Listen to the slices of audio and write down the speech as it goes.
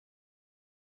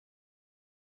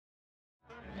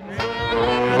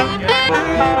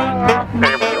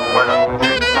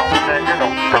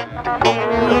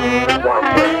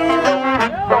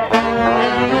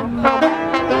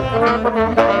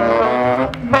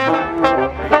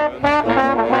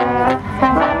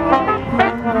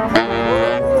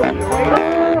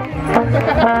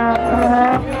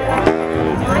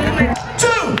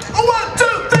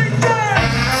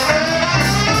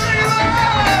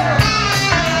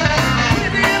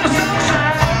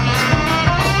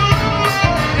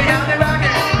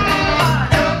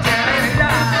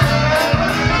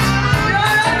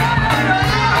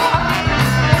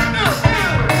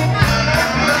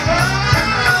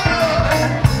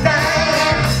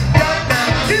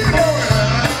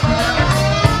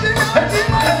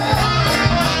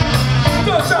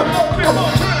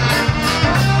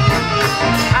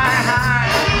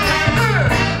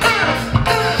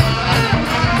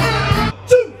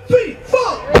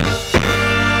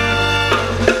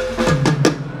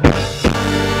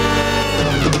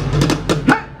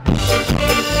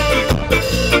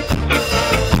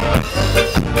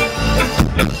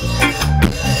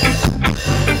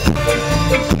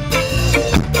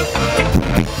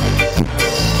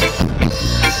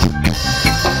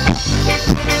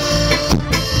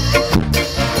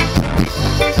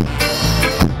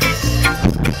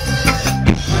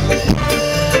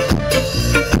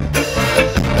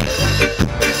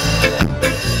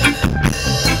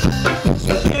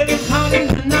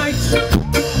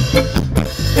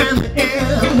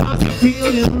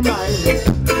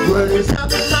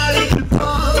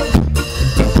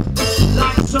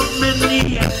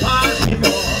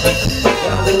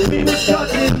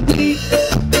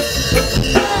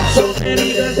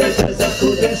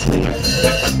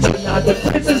The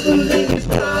prince is losing his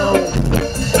crown.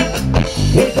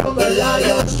 Here come the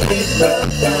lion, street down.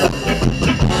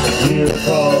 Here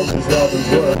comes his lover's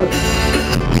word.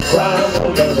 Crime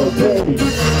will never pay.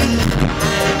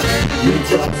 You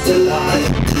cross the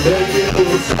line, then you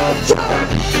lose some time.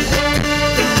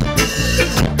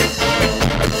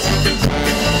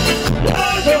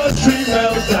 Lion street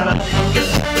melts down.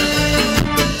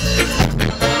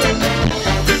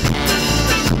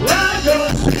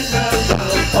 Lion street melts down.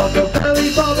 On the belly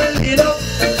bobbing it up.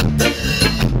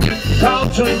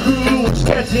 Culture crew was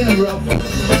getting rough.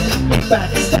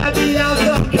 Backstabbing out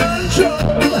of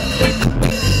control.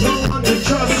 No one to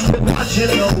trust with what you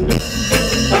know.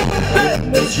 And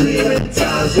the screaming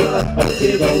times were a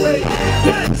giveaway.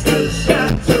 Gangsters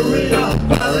scattering up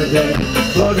Faraday.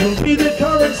 Blood will be the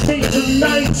currency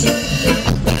tonight.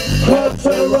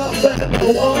 Quarter up and the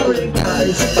warring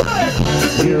guys.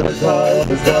 Here is all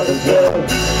the start of world.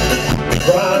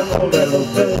 Crime will never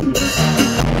fade.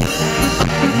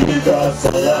 You cross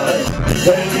the line,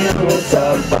 then you will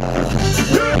survive.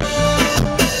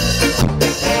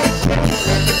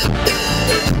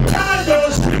 I go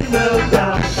street melt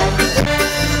down.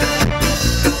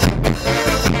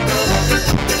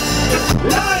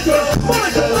 I go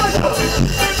Michael.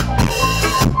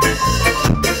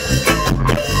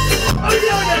 Oh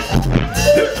yeah.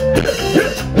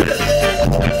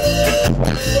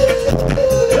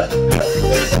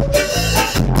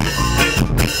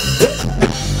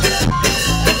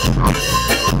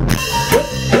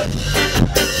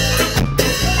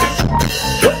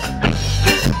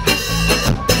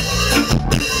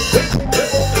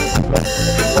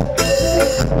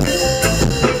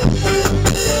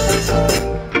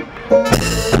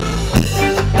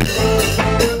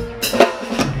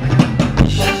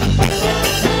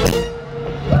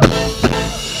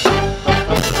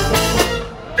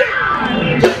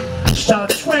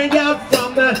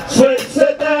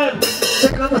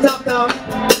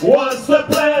 What's the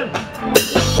plan?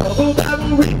 Double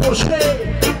battle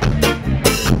ricochet.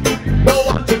 No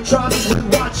one to trust with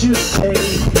what you say.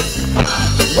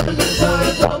 When the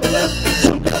time on the left,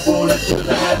 took a bullet to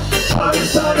the head. On the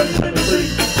side of Tennessee,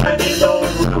 and you know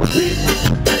it will repeat.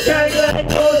 Gangland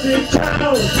goes in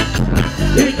town.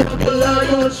 Here comes the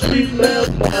Lion street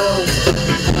meltdown.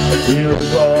 Here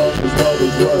is all his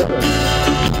mother's word.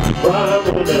 Crime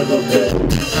will never pay.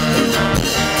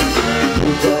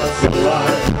 You cross the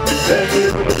line, then you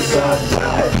will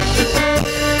survive.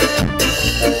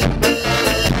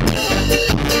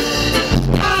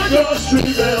 I go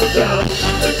street meltdown.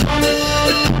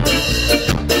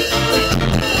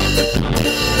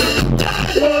 I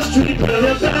go street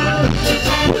meltdown.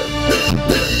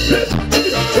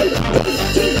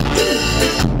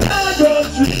 I go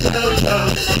street meltdown.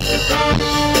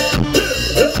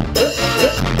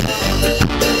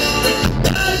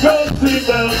 I go street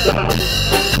meltdown.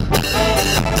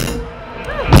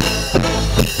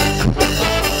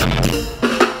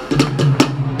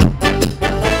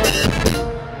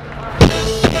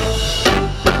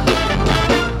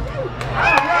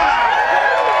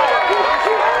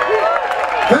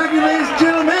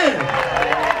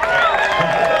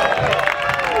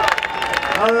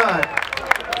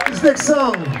 This next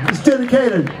song is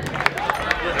dedicated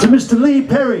to Mr. Lee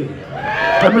Perry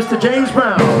and Mr. James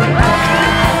Brown.